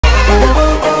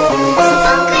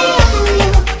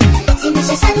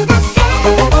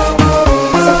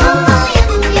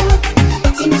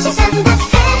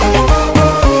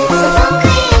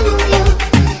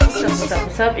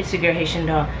it's your girl Haitian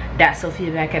doll. That's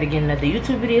Sophia back at again another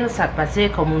YouTube video. 𝕭𝑚𝓱,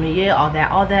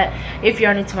 𝕂𝑝𝓚, all that. If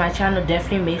you're new to my channel,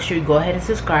 definitely make sure you go ahead and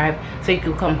subscribe so you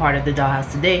can become part of the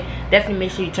dollhouse today. Definitely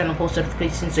make sure you turn on post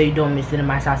notifications so you don't miss any of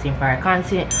my saucy and fire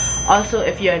content. Also,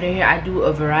 if you're new here, I do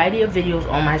a variety of videos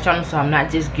on my channel, so I'm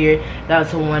not just geared down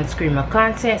to one stream of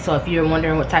content. So if you're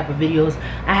wondering what type of videos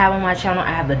I have on my channel,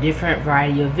 I have a different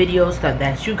variety of videos, stuff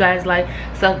that you guys like,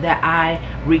 stuff that I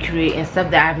recreate, and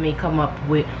stuff that I may come up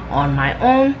with on my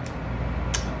own.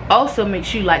 Also, make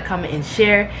sure you like, comment, and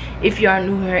share if you are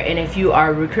new here, and if you are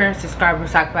a recurring subscriber,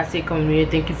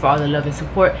 thank you for all the love and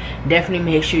support. Definitely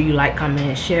make sure you like, comment,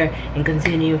 and share, and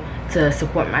continue to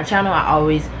support my channel. I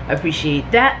always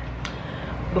appreciate that.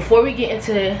 Before we get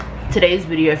into today's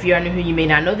video, if you are new here, you may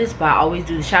not know this, but I always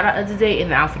do the shout out of the day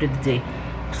and the outfit of the day.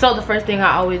 So the first thing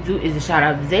I always do is the shout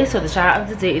out of the day. So the shout out of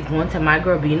the day is going to my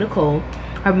girl 𝕬𝕟.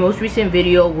 Her most recent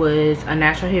video was a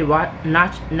natural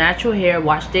hair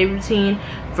wash day routine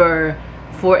for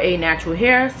a natural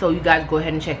hair. So you guys go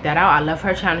ahead and check that out. I love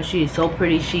her channel. She is so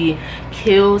pretty. She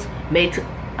kills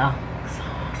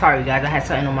sorry guys, I had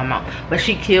something on my mouth, but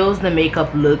she kills the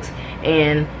makeup looks,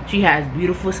 and she has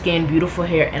beautiful skin, beautiful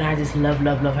hair, and I just love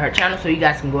her channel. So you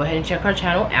guys can go ahead and check her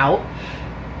channel out.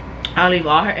 I'll leave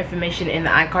all her information in the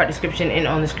iCard description and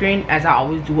on the screen, as I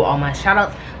always do with all my shout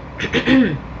outs.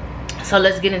 So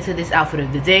let's get into this outfit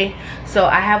of the day. So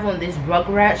I have on this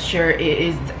Rugrats shirt. It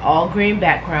is all green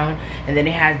background, and then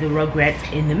it has the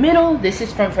Rugrats in the middle. This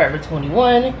is from Forever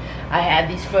 21. I had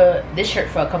this shirt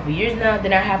for a couple years now.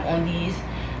 Then I have on these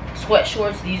sweat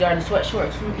shorts. These are the sweat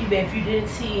shorts from eBay. If you didn't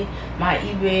see my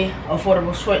eBay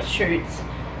affordable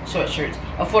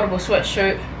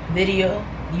sweatshirt video,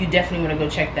 you definitely want to go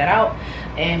check that out.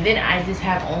 And then I just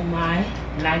have on my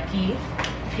Nike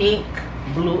pink,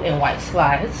 blue, and white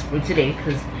slides for today,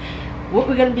 because what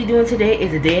we're going to be doing today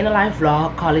is a day in the life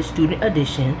vlog, college student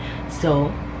edition.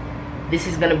 So this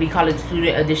is going to be college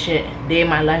student edition, day in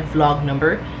my life vlog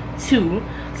number 2.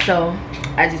 So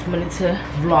I just wanted to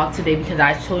vlog today because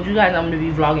I told you guys I'm going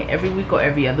to be vlogging every week or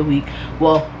every other week.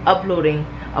 Well, uploading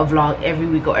a vlog every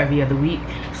week or every other week.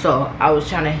 So I was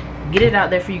trying to get it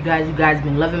out there for you guys. You guys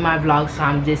been loving my vlogs, so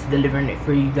I'm just delivering it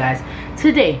for you guys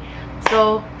today.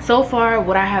 So far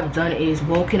what I have done is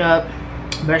woken up,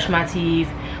 brushed my teeth,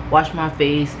 washed my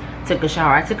face, took a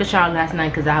shower. I took a shower last night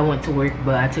because I went to work,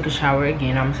 but I took a shower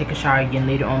again. I'm gonna take a shower again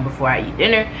later on before I eat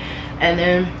dinner. And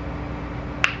then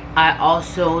I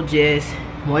also just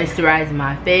moisturized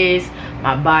my face,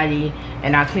 my body,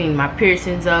 and I cleaned my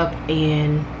piercings up,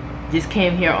 and just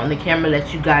came here on the camera to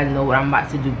let you guys know what I'm about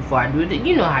to do before I do it.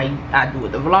 You know how I do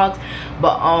with the vlogs.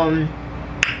 But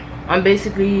I'm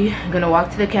basically gonna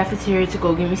walk to the cafeteria to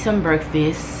go get me some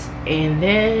breakfast, and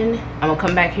then I'm gonna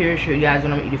come back here and show you guys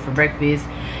what I'm eating for breakfast.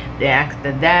 Then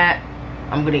after that,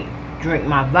 I'm gonna drink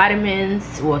my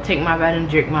vitamins. Well, take my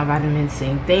vitamins, drink my vitamins,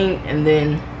 same thing. And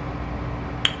then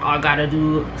I gotta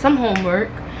do some homework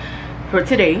for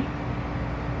today,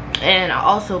 and I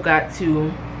also got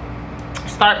to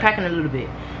start packing a little bit,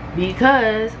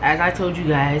 because as I told you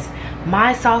guys,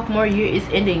 my sophomore year is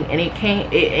ending, and it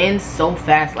ends so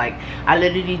fast. Like, I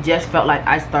literally just felt like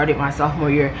I started my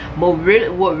sophomore year. But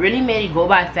what really made it go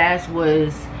by fast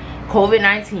was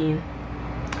COVID-19,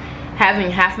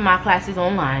 having half of my classes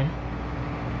online,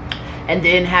 and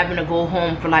then having to go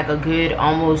home for like a good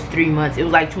almost 3 months. It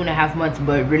was like 2.5 months,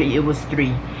 but really it was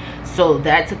 3. So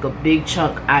that took a big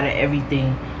chunk out of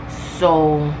everything.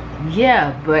 So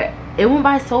yeah, but it went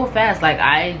by so fast. Like,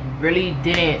 I really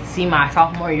didn't see my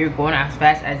sophomore year going as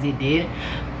fast as it did.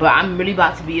 But I'm really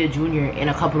about to be a junior in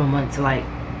a couple of months. Like,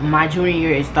 my junior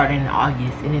year is starting in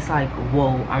August, and it's like,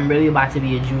 whoa, I'm really about to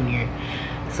be a junior.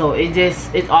 So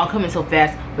it's all coming so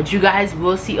fast. But you guys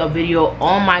will see a video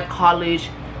on my college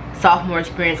sophomore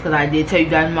experience, because I did tell you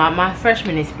guys my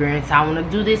freshman experience. I want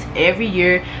to do this every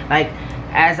year, like,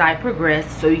 as I progress,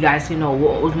 so you guys can know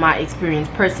what was my experience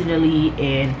personally,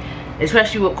 and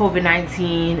especially with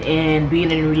COVID-19 and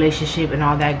being in a relationship and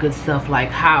all that good stuff, like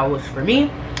how it was for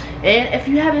me. And if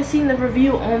you haven't seen the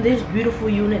review on this beautiful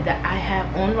unit that I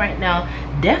have on right now,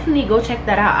 definitely go check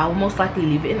that out. I will most likely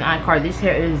leave it in the iCard. This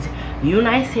hair is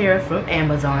Nice hair from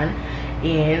Amazon,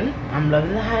 and I'm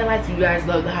loving the highlights. You guys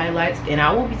love the highlights, and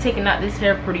I will be taking out this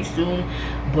hair pretty soon.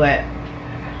 But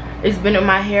it's been in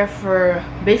my hair for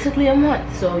basically a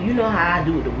month, so you know how I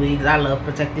do with the wigs. I love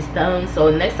protective styling.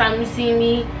 So next time you see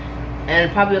me,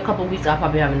 and probably a couple weeks, I'll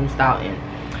probably have a new style in.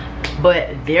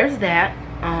 But there's that.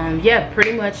 Yeah,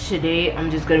 pretty much today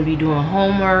I'm just gonna be doing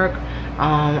homework.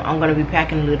 I'm gonna be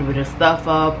packing a little bit of stuff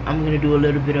up. I'm gonna do a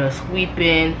little bit of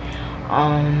sweeping,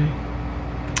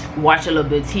 watch a little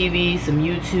bit of TV, some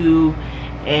YouTube,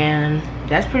 and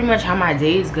that's pretty much how my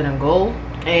day is gonna go.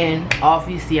 And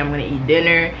obviously I'm gonna eat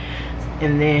dinner,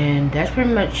 and then that's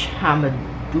pretty much how I'm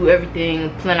gonna do everything,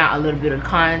 plan out a little bit of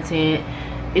content.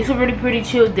 It's a really pretty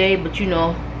chill day, but you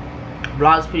know,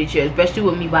 vlog's pretty chill, especially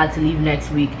with me about to leave next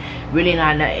week. Really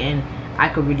not nothing I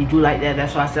could really do like that.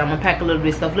 That's why I said I'm gonna pack a little bit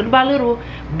of stuff little by little,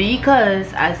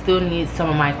 because I still need some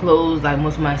of my clothes, like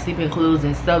most of my sleeping clothes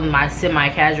and stuff, my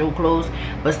semi-casual clothes,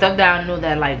 but stuff that I know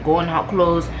that like going out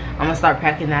clothes, I'm gonna start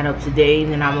packing that up today,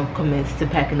 and then I'm gonna commence to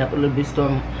packing up a little bit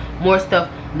more stuff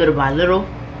little by little.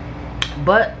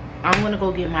 But I'm gonna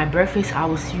go get my breakfast. I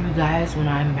will see you guys when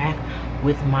I'm back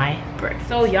with my breakfast.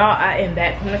 So y'all, I am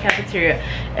back from the cafeteria.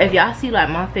 If y'all see like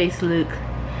my face look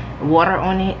water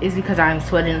on it, is because I'm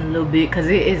sweating a little bit because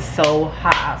it is so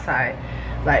hot outside.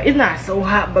 Like, it's not so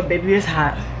hot, but baby, it's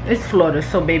hot. It's Florida,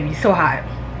 so baby, it's so hot.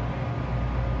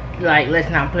 Like, let's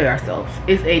not play ourselves.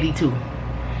 It's 82.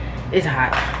 It's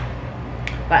hot.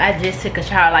 But I just took a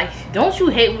shower. Like, don't you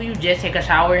hate when you just take a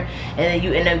shower and then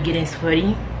you end up getting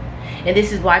sweaty? And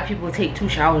this is why people take 2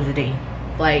 showers a day.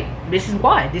 Like, this is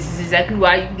why. This is exactly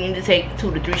why you need to take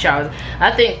 2 to 3 showers.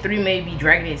 I think 3 may be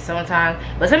dragging it sometimes,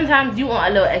 but sometimes you want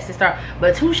a little extra start.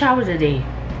 But 2 showers a day,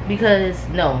 because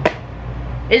no,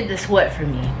 it's the sweat for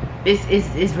me.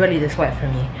 It's really the sweat for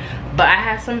me. But I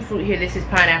have some fruit here. This is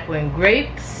pineapple and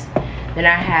grapes. Then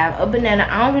I have a banana.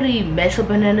 I don't really mess with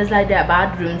bananas like that, but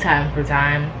I do them time to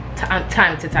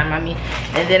time, I mean.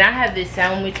 And then I have this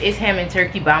sandwich. It's ham and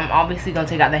turkey, but I'm obviously gonna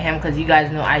take out the ham because you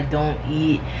guys know I don't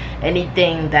eat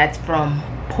anything that's from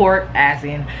pork, as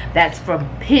in that's from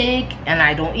pig, and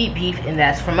I don't eat beef, and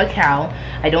that's from a cow.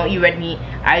 I don't eat red meat.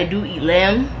 I do eat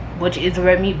lamb, which is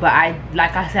red meat, but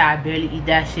like I said, I barely eat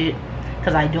that shit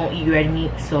because I don't eat red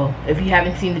meat. So if you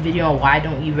haven't seen the video on why I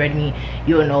don't eat red meat,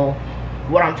 you'll know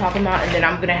what I'm talking about. And then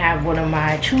I'm gonna have one of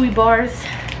my chewy bars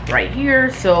right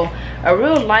here, so a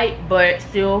real light but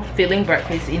still filling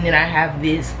breakfast. And then I have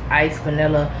this iced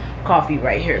vanilla coffee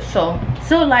right here, so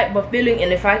still light but filling.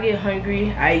 And if I get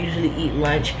hungry, I usually eat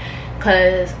lunch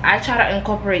because I try to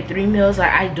incorporate 3 meals.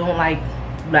 Like, I don't like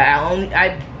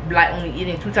I like only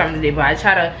eating 2 times a day, but I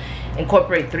try to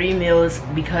incorporate 3 meals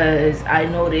because I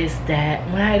noticed that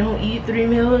when I don't eat 3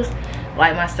 meals,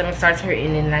 like, my stomach starts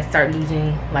hurting and I start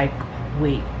losing like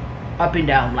weight up and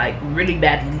down, like really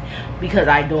badly, because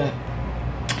I don't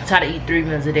try to eat 3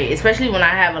 meals a day, especially when I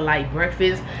have a light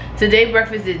breakfast. Today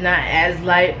breakfast is not as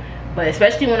light, but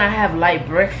especially when I have light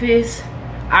breakfast,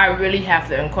 I really have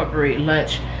to incorporate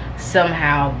lunch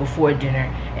somehow before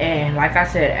dinner. And like I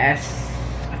said, at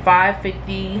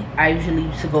 5:50 I usually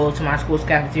used to go to my school's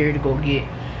cafeteria to go get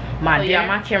my dinner. Yeah,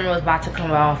 my camera was about to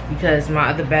come off because my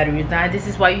other battery is dying. This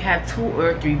is why you have 2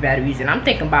 or 3 batteries, and I'm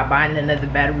thinking about buying another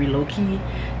battery low-key,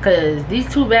 because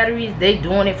these 2 batteries, they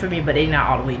doing it for me, but they not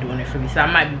all the way doing it for me, so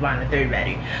I might be buying a 3rd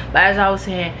battery. But as I was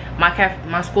saying,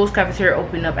 my school's cafeteria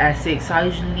opened up at 6, so I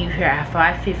usually leave here at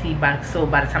 5:50, so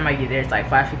by the time I get there, it's like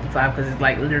 5:55, because it's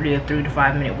like literally a 3 to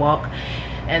 5 minute walk.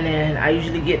 And then I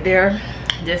usually get there,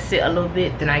 just sit a little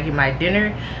bit, then I get my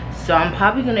dinner. So I'm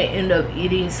probably gonna end up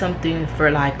eating something for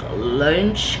like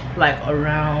lunch, like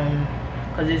around,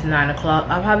 because it's 9 o'clock.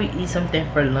 I'll probably eat something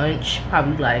for lunch,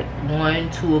 probably like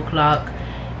 1, 2 o'clock,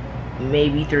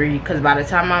 maybe 3, because by the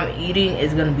time I'm eating,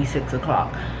 it's gonna be 6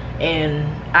 o'clock. And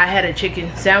I had a chicken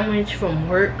sandwich from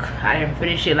work. I didn't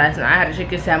finish it last night. I had a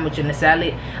chicken sandwich and a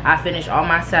salad. I finished all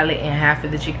my salad and half of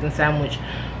the chicken sandwich.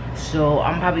 So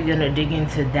I'm probably gonna dig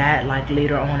into that like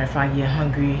later on if I get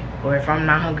hungry, or if I'm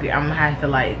not hungry, I'm gonna have to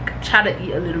like try to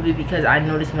eat a little bit, because I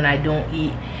notice when I don't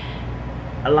eat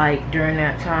like during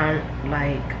that time,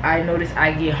 like I notice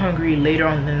I get hungry later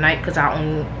on in the night because I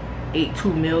only ate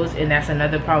 2 meals. And that's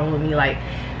another problem with me. Like,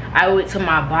 I wait till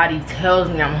my body tells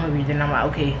me I'm hungry, then I'm like,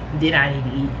 okay, then I need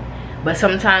to eat. But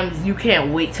sometimes you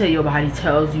can't wait till your body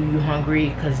tells you you're hungry,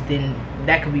 because then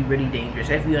that could be really dangerous,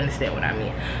 if you understand what I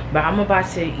mean. But I'm about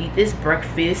to eat this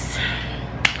breakfast,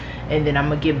 and then I'm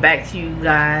gonna get back to you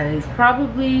guys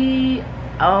probably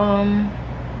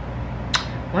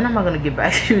when am I gonna get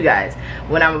back to you guys?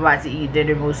 When I'm about to eat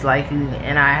dinner, most likely.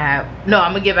 And I'm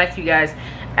gonna get back to you guys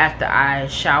after I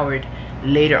showered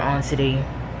later on today.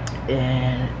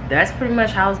 And that's pretty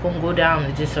much how it's gonna go down.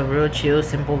 It's just a real chill,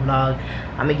 simple vlog.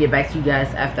 I'm gonna get back to you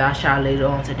guys after I shower later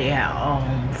on today at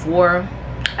 4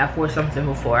 something,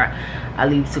 before I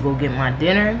leave to go get my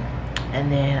dinner.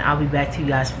 And then I'll be back to you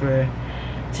guys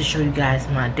to show you guys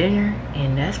my dinner.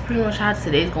 And that's pretty much how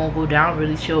today's gonna go down.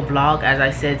 Really chill vlog. As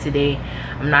I said, today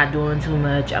I'm not doing too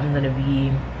much. I'm gonna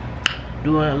be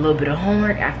doing a little bit of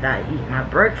homework after I eat my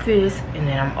breakfast, and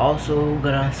then I'm also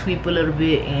gonna sweep a little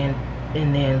bit and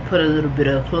then put a little bit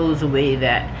of clothes away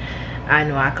that I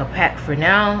know I could pack for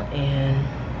now. And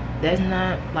that's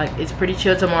not like, it's pretty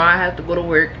chill. Tomorrow I have to go to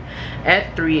work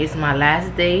at 3. It's my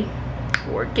last day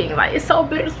working. Like, it's so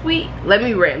bittersweet. Let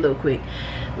me rant real quick.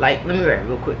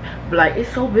 But like,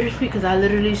 it's so bittersweet because I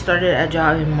literally started a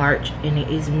job in March and it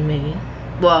is May.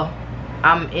 Well,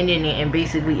 I'm ending it in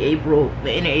basically April,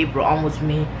 the end of April, almost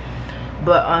May.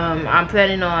 But I'm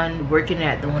planning on working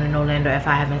at the one in Orlando, if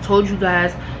I haven't told you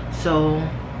guys. So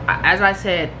as I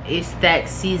said, it's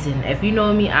tax season. If you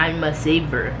know me, I'm a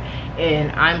saver,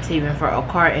 and I'm saving for a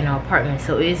car and an apartment.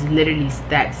 So it's literally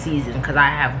tax season because I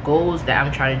have goals that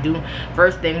I'm trying to do.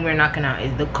 First thing we're knocking out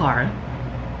is the car.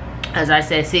 As I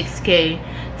said, 6K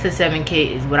to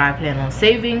 7K is what I plan on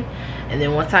saving. And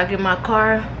then once I get my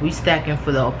car, we stacking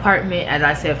for the apartment. As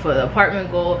I said, for the apartment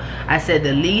goal, I said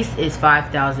the lease is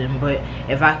 $5,000. But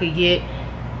if I could get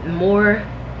more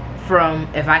from,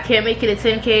 if I can't make it at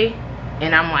 10K,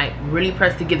 and I'm like really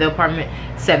pressed to get the apartment,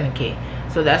 7K.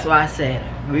 So that's why I said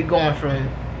we're going from,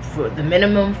 for the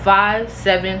minimum 5,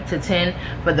 7 to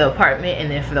 10 for the apartment,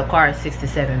 and then for the car 6 to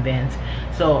 7 bands.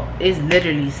 So it's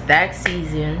literally stack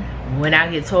season. When I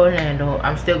get to Orlando,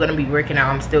 I'm still gonna be working out.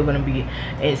 I'm still gonna be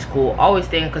in school, always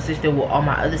staying consistent with all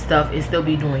my other stuff, and still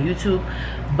be doing YouTube.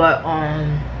 But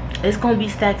it's gonna be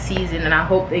stack season, and I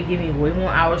hope they give me way more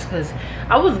hours, because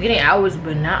I was getting hours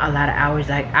but not a lot of hours.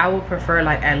 Like, I would prefer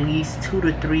like at least 2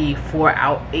 to 3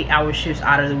 8-hour shifts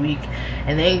out of the week,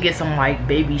 and then get some like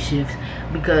baby shifts,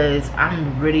 because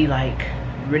I'm really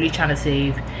trying to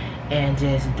save and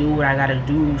just do what I gotta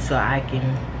do so I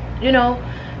can, you know,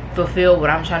 fulfill what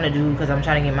I'm trying to do, because I'm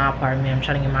trying to get my apartment, I'm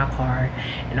trying to get my car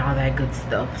and all that good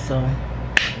stuff. So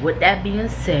with that being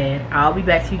said, I'll be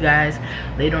back to you guys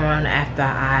later on after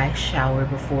I shower,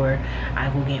 before I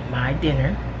go get my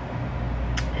dinner,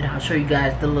 and I'll show you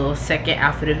guys the little second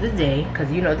outfit of the day,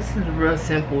 because you know this is a real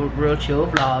simple, real chill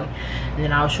vlog. And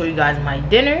then I'll show you guys my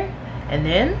dinner, and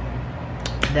then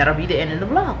that'll be the end of the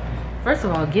vlog. First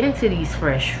of all, get into these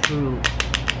fresh fruit.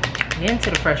 Get into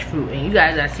the fresh fruit, and you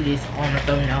guys gotta see this on the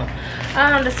thumbnail.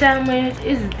 The sandwich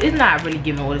is not really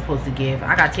giving what it's supposed to give.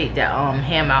 I gotta take that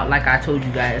ham out, like I told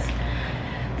you guys.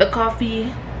 The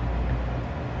coffee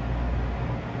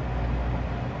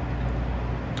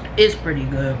is pretty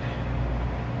good.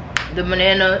 The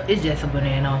banana is just a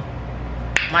banana.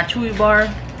 My chewy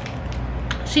bar,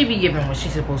 she be giving what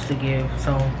she's supposed to give.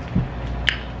 So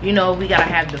you know, we gotta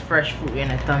have the fresh fruit in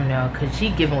the thumbnail, because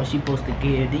she giving what she's supposed to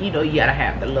give. You know, you gotta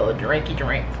have the little drinky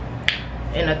drink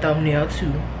in the thumbnail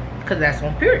too, because that's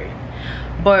on period.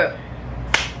 But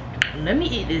let me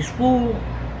eat this food,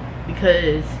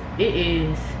 because it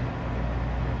is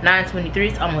 9:23.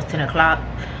 It's almost 10 o'clock.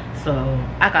 So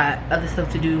I got other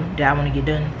stuff to do that I want to get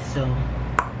done. So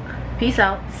peace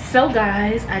out. So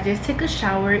guys, I just took a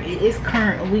shower. It is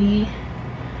currently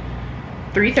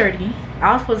 3:30.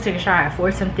 I was supposed to take a shower at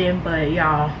 4 something, but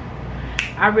y'all,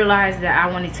 I realized that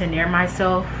I wanted to nair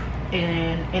myself,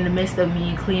 and in the midst of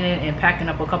me cleaning and packing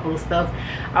up a couple of stuff,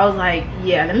 I was like,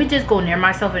 yeah, let me just go nair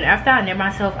myself. And after I nair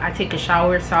myself, I take a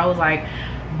shower. So I was like,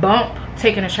 bump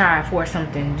taking a shower at 4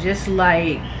 something, just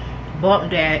like bump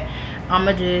that.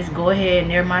 I'ma just go ahead,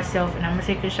 nair myself, and I'm gonna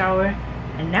take a shower.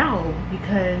 And now,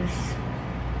 because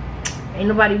ain't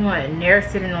nobody want nair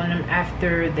sitting on them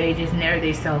after they just nair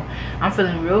themselves, I'm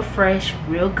feeling real fresh,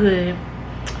 real good.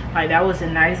 Like, that was a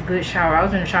nice, good shower. I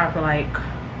was in the shower for like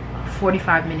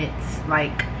 45 minutes.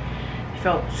 Like, it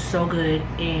felt so good,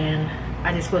 and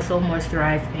I just feel so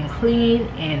moisturized and clean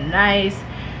and nice.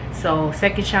 So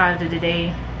second shower of the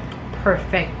day,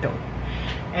 perfecto.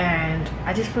 And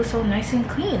I just feel so nice and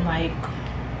clean, like,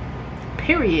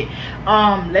 period.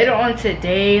 Later on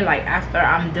today, like after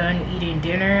I'm done eating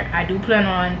dinner, I do plan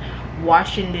on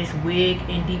washing this wig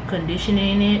and deep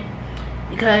conditioning it,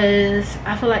 because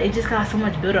I feel like it just got so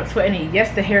much build up sweat in it.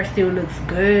 Yes, the hair still looks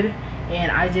good,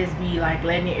 and I just be like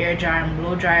letting it air dry and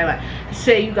blow dry. Like,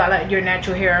 say you got like your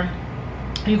natural hair,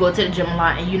 you go to the gym a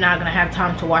lot and you're not gonna have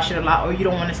time to wash it a lot, or you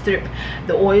don't want to strip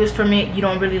the oils from it. You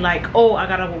don't really like, oh, I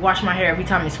gotta wash my hair every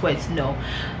time it sweats. No.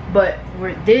 But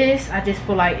with this, I just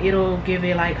feel like it'll give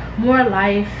it like more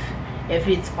life if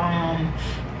it's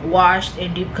washed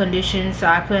and deep conditioned. So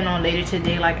I plan on later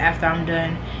today, like after I'm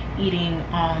done eating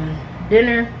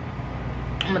dinner,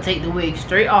 I'm gonna take the wig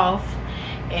straight off,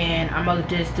 and I'm gonna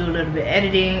just do a little bit of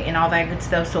editing and all that good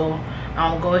stuff. So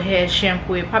I'll go ahead,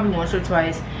 shampoo it probably once or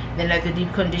twice, then let the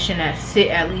deep conditioner sit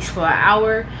at least for an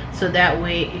hour, so that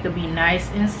way it could be nice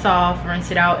and soft. Rinse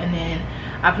it out, and then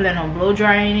I plan on blow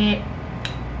drying it,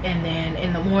 and then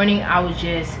in the morning I would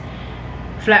just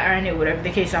flat iron it, whatever the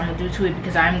case I'm gonna do to it,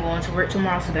 because I'm going to work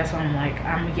tomorrow. So that's why I'm like,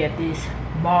 I'm gonna get this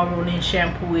ball rolling,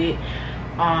 shampoo it,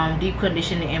 deep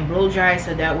conditioning and blow dry,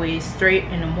 so that way it's straight.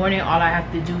 In the morning, all I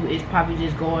have to do is probably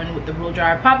just go in with the blow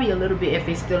dryer, probably a little bit if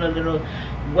it's still a little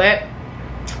wet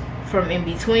from in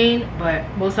between, but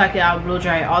most likely I'll blow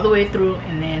dry it all the way through.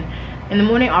 And then in the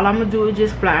morning, all I'm gonna do is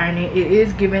just flat iron it. It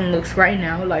is giving looks right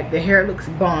now, like the hair looks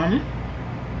bomb,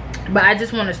 but I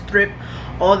just want to strip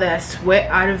all that sweat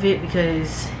out of it,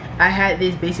 because I had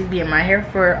this basically in my hair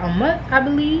for a month, I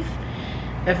believe.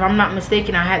 If I'm not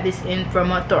mistaken, I had this in for a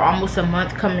month, or almost a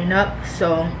month coming up.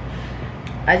 So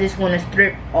I just want to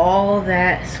strip all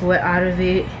that sweat out of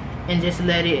it and just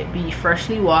let it be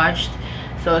freshly washed,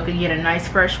 so it could get a nice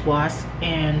fresh wash.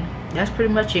 And that's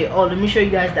pretty much it. Oh, let me show you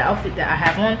guys the outfit that I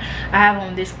have on. I have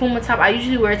on this Puma top. I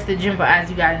usually wear it to the gym, but as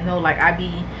you guys know, like, I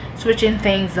be switching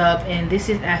things up. And this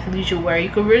is athleisure wear. You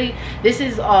could really, this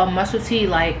is muscle tee,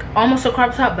 like almost a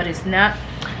crop top, but it's not.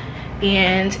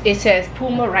 And it says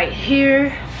Puma right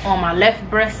here on my left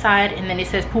breast side, and then it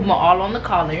says Puma all on the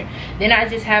collar. Then I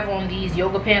just have on these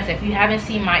yoga pants. If you haven't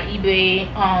seen my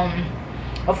eBay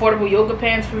affordable yoga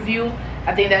pants review,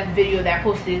 I think that's the video that I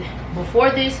posted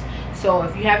before this. So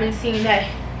if you haven't seen that,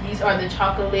 these are the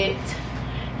chocolate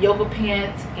yoga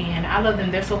pants, and I love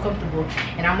them. They're so comfortable.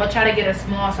 And I'm gonna try to get a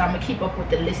small, so I'm gonna keep up with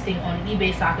the listing on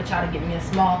eBay, so I can try to get me a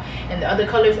small in the other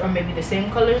colors, or maybe the same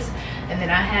colors. And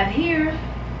then I have here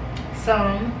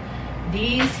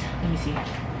these, let me see,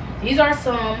 these are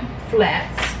some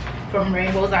flats from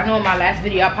Rainbows. I know in my last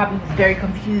video I probably was very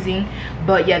confusing,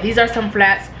 but yeah, these are some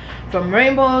flats from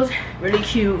Rainbows. Really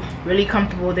cute, really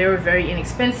comfortable. They were very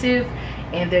inexpensive,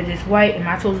 and they're just white, and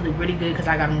my toes look really good because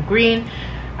I got them green.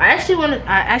 I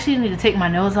actually need to take my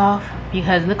nails off,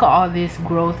 because look at all this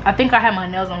growth. I think I had my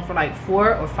nails on for like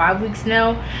 4 or 5 weeks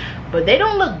now, but they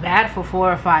don't look bad for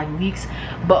 4 or 5 weeks.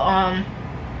 But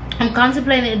I'm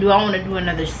contemplating, do I want to do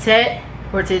another set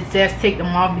or to just take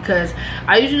them off, because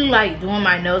I usually like doing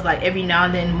my nails like every now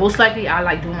and then. Most likely I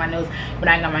like doing my nails when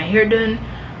I got my hair done,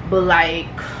 but like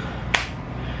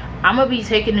I'm gonna be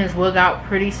taking this wig out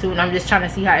pretty soon. I'm just trying to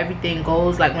see how everything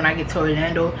goes, like when I get to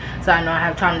Orlando, so I know I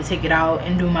have time to take it out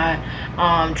and do my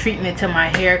treatment to my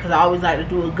hair, because I always like to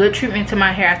do a good treatment to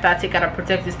my hair after I take out a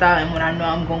protective style, and when I know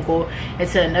I'm gonna go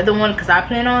into another one, because I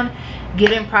plan on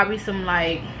getting probably some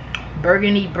like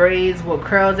burgundy braids with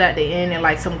curls at the end, and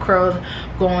like some curls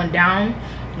going down.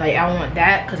 Like I want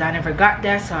that, because I never got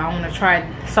that, so I want to try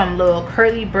some little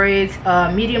curly braids,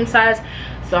 medium size.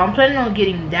 So I'm planning on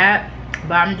getting that,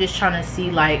 but I'm just trying to see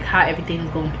like how everything's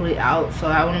gonna play out. So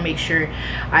I want to make sure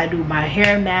I do my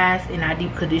hair mask and I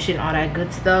deep condition, all that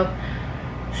good stuff.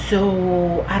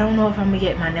 So I don't know if I'm gonna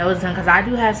get my nails done, because I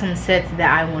do have some sets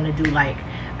that I want to do. Like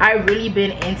I really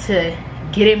been into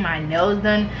getting my nails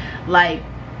done. Like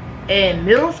in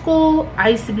middle school, I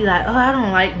used to be like, oh, I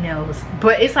don't like nails,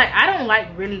 but it's like I don't like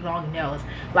really long nails.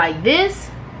 Like this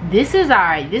is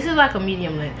alright. This is like a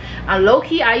medium length.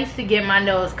 Low-key, I used to get my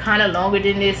nails kind of longer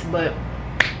than this, but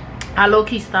I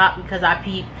low-key stopped because I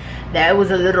peeped that it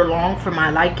was a little long for my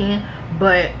liking.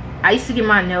 But I used to get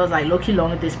my nails like low-key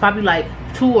longer than this, probably like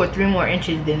 2 or 3 more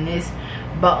inches than this.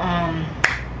 But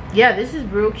yeah, this is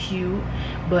real cute.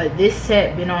 But this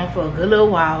set been on for a good little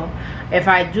while. If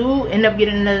I do end up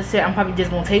getting another set, I'm probably just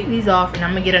gonna take these off, and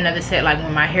I'm gonna get another set like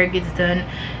when my hair gets done.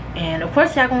 And of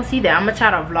course y'all gonna see that. I'm gonna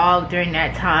try to vlog during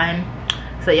that time,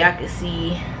 so y'all can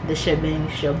see the shebang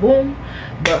shaboom.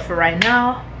 But for right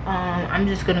now, I'm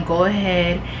just gonna go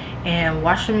ahead and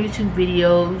watch some YouTube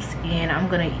videos, and I'm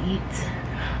gonna eat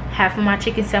half of my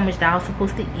chicken sandwich that I was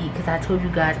supposed to eat, because I told you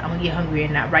guys I'm gonna get hungry,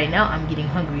 and right now I'm getting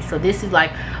hungry. So this is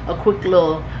like a quick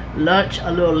little lunch,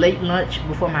 a little late lunch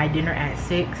before my dinner at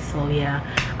 6. So yeah,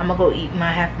 I'm gonna go eat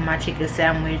my half of my chicken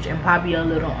sandwich and probably a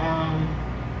little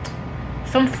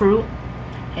some fruit,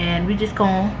 and we just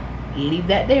gonna leave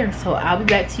that there. So I'll be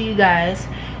back to you guys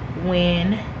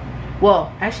when,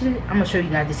 well, actually I'm gonna show you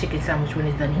guys the chicken sandwich when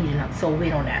it's done heating up, so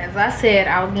wait on that. As I said,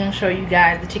 I was gonna show you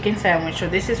guys the chicken sandwich. So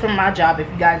this is from my job.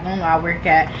 If you guys don't know, I work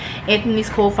at Anthony's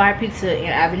Cold Fire Pizza in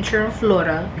Aventura,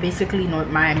 Florida, basically North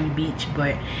Miami Beach,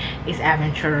 but it's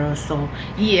Aventura. So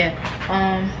yeah,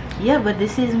 yeah, but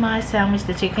this is my sandwich,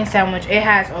 the chicken sandwich. It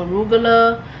has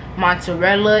arugula,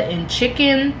 mozzarella, and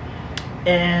chicken.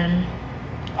 And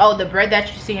oh, the bread that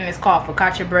you're seeing is called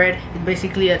focaccia bread. It's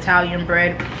basically Italian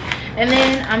bread. And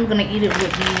then I'm gonna eat it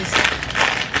with these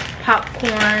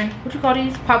popcorn, what you call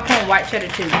these? Popcorn white cheddar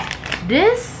chips.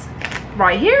 This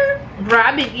right here, bro,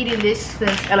 I've been eating this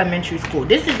since elementary school.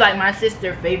 This is like my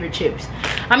sister's favorite chips.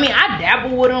 I mean, I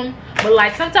dabble with them, but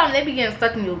like sometimes they be getting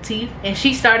stuck in your teeth, and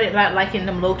she started like liking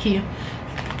them low-key.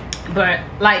 But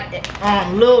like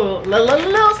little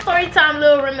story time,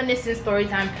 little reminiscent story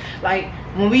time. Like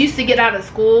when we used to get out of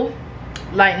school,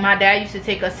 like my dad used to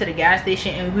take us to the gas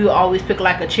station and we would always pick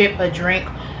like a chip, a drink,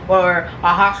 or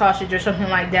a hot sausage or something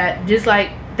like that. Just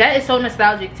like that is so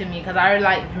nostalgic to me, because I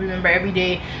like remember every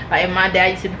day, like if my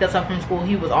dad used to pick us up from school,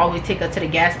 he would always take us to the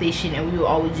gas station and we would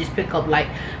always just pick up like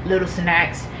little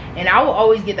snacks. And I would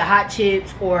always get the hot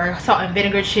chips or salt and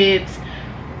vinegar chips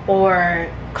or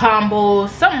combos,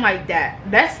 something like that.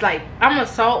 That's like, I'm a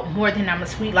salt more than I'm a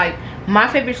sweet. Like my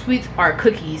favorite sweets are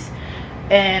cookies,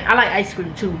 and I like ice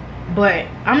cream too, but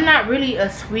I'm not really a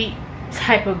sweet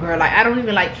type of girl. Like I don't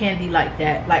even like candy like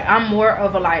that. Like I'm more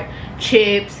of a like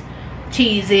chips,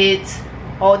 Cheez-Its,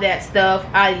 all that stuff.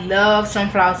 I love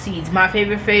sunflower seeds. My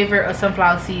favorite of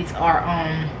sunflower seeds are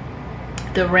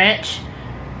the ranch.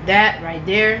 That right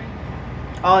there,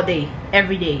 all day,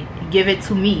 every day, give it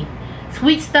to me.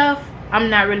 Sweet stuff, I'm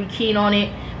not really keen on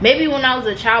it. Maybe when I was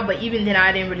a child, but even then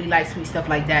I didn't really like sweet stuff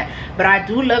like that. But I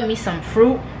do love me some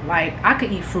fruit. Like I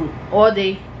could eat fruit all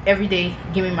day, every day.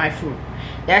 Give me my fruit.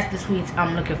 That's the sweets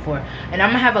I'm looking for. And I'm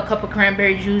gonna have a cup of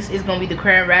cranberry juice. It's gonna be the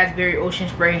cran raspberry ocean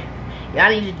spray. Y'all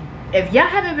need to, if y'all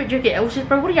haven't been drinking ocean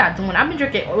spray, what are y'all doing? I've been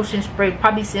drinking ocean spray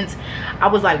probably since I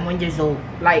was like 1 year old.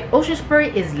 Like ocean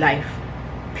spray is life,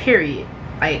 period.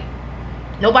 Like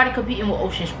nobody competing with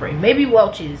ocean spray. Maybe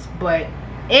Welch's, but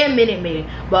and Minute Maid,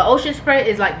 but ocean spray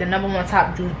is like the #1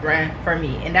 top juice brand for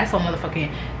me, and that's on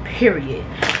motherfucking period.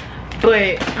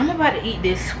 But I'm about to eat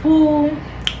this food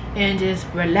and just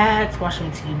relax, watch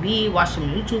some TV, watch some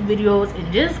YouTube videos,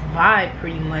 and just vibe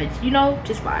pretty much, you know,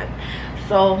 just vibe.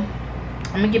 So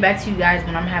I'm gonna get back to you guys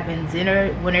when I'm having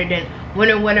dinner,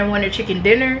 winter chicken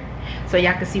dinner, so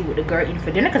y'all can see what the girl eating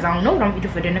for dinner, because I don't know what I'm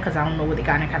eating for dinner, because I don't know what they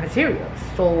got in the cafeteria.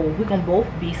 So we're gonna both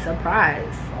be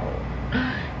surprised. So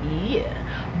yeah,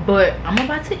 but I'm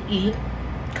about to eat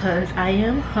because I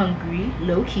am hungry,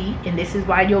 low-key, and this is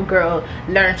why your girl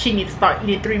learned she needs to start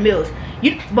eating 3 meals.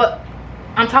 But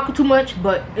I'm talking too much,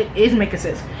 but it is making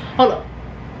sense. Hold up.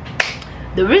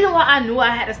 The reason why I knew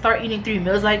I had to start eating 3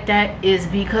 meals like that is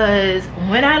because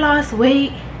when I lost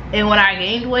weight and when I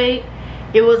gained weight,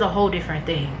 it was a whole different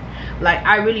thing. Like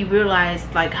I really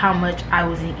realized like how much I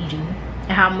wasn't eating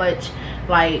and how much,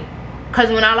 like, because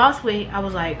when I lost weight I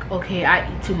was like, okay, I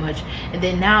eat too much, and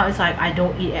then now it's like I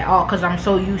don't eat at all because I'm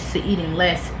so used to eating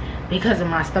less because of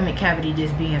my stomach cavity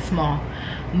just being small.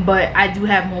 But I do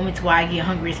have moments where I get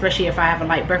hungry, especially if I have a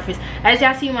light breakfast. As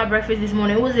y'all see my breakfast this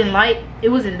morning, it wasn't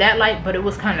that light, but it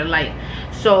was kind of light.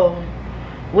 So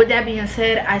with that being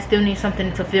said, I still need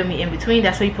something to fill me in between.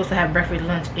 That's why you're supposed to have breakfast,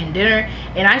 lunch, and dinner.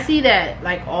 And I see that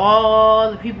like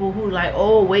all the people who like,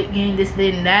 oh, weight gain, this,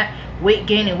 this, and that, weight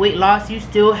gain and weight loss, you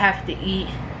still have to eat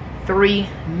 3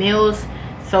 meals,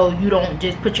 so you don't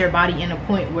just put your body in a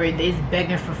point where it's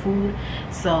begging for food.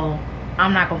 So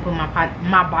I'm not gonna put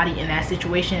my body in that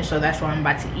situation, so that's what I'm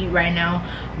about to eat right now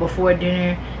before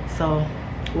dinner. So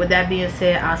with that being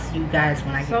said, I'll see you guys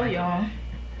when I get back. So y'all,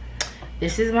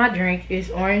 this is my drink. It's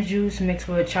orange juice mixed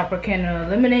with ∫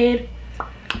 lemonade,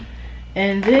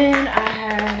 and then I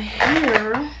have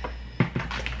here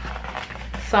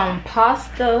some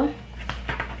pasta.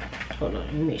 Hold on,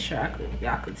 let me make sure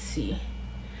y'all could see.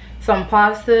 Some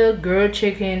pasta, grilled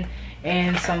chicken,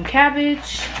 and some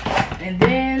cabbage. And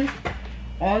then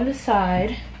on the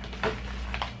side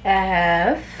I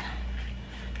have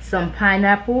some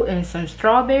pineapple and some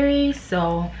strawberries.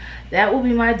 So that will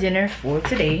be my dinner for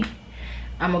today.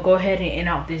 I'm gonna go ahead and end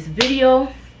out this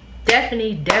video.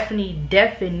 Definitely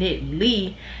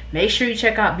make sure you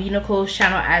check out 𝕊𝕚𝕟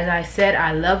channel. As I said,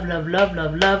 I love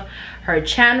her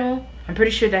channel. I'm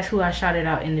pretty sure that's who I shouted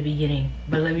out in the beginning,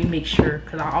 but let me make sure,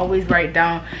 because I always write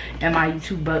down in my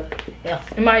YouTube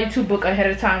book ahead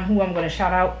of time who I'm gonna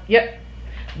shout out. Yep,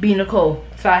 𝕊𝕚𝕟.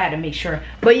 So I had to make sure.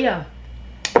 But yeah,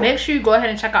 make sure you go ahead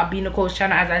and check out 𝕊𝕚𝕟's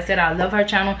channel. As I said, I love her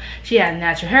channel. She has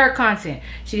natural hair content,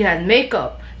 she has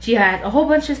makeup, she has a whole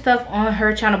bunch of stuff on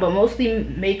her channel, but mostly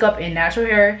makeup and natural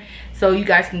hair. So you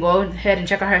guys can go ahead and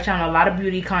check out her channel. A lot of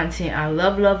beauty content. I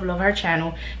love her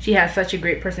channel. She has such a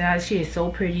great personality. She is so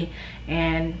pretty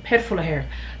and head full of hair.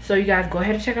 So you guys go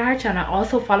ahead and check out her channel.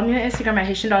 Also follow me on Instagram at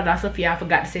 ∫ I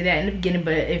forgot to say that in the beginning,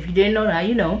 but if you didn't know, now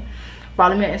you know.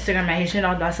 Follow me on Instagram at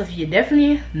 ∫.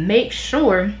 Definitely make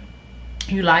sure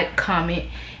you like, comment,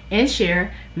 and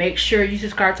share. Make sure you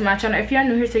subscribe to my channel if you're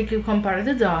new here so you can become part of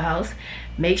the dollhouse.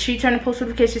 Make sure you turn on post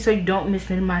notifications so you don't miss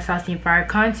any of my saucy and fire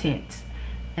content.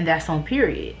 And that's on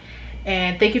period.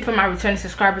 And thank you for my returning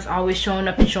subscribers, always showing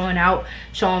up and showing out,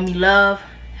 showing me love.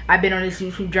 I've been on this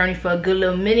YouTube journey for a good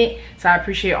little minute, so I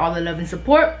appreciate all the love and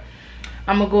support.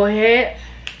 I'm gonna go ahead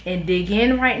and dig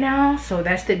in right now. So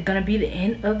that's gonna be the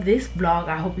end of this vlog.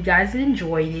 I hope you guys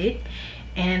enjoyed it,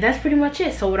 And that's pretty much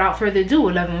it. So without further ado,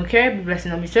 𝒕𝓐𝓐, be blessed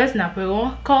and don't be stressed. Now we're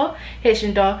going to call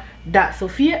Haitian doll.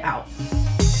 Sophia out.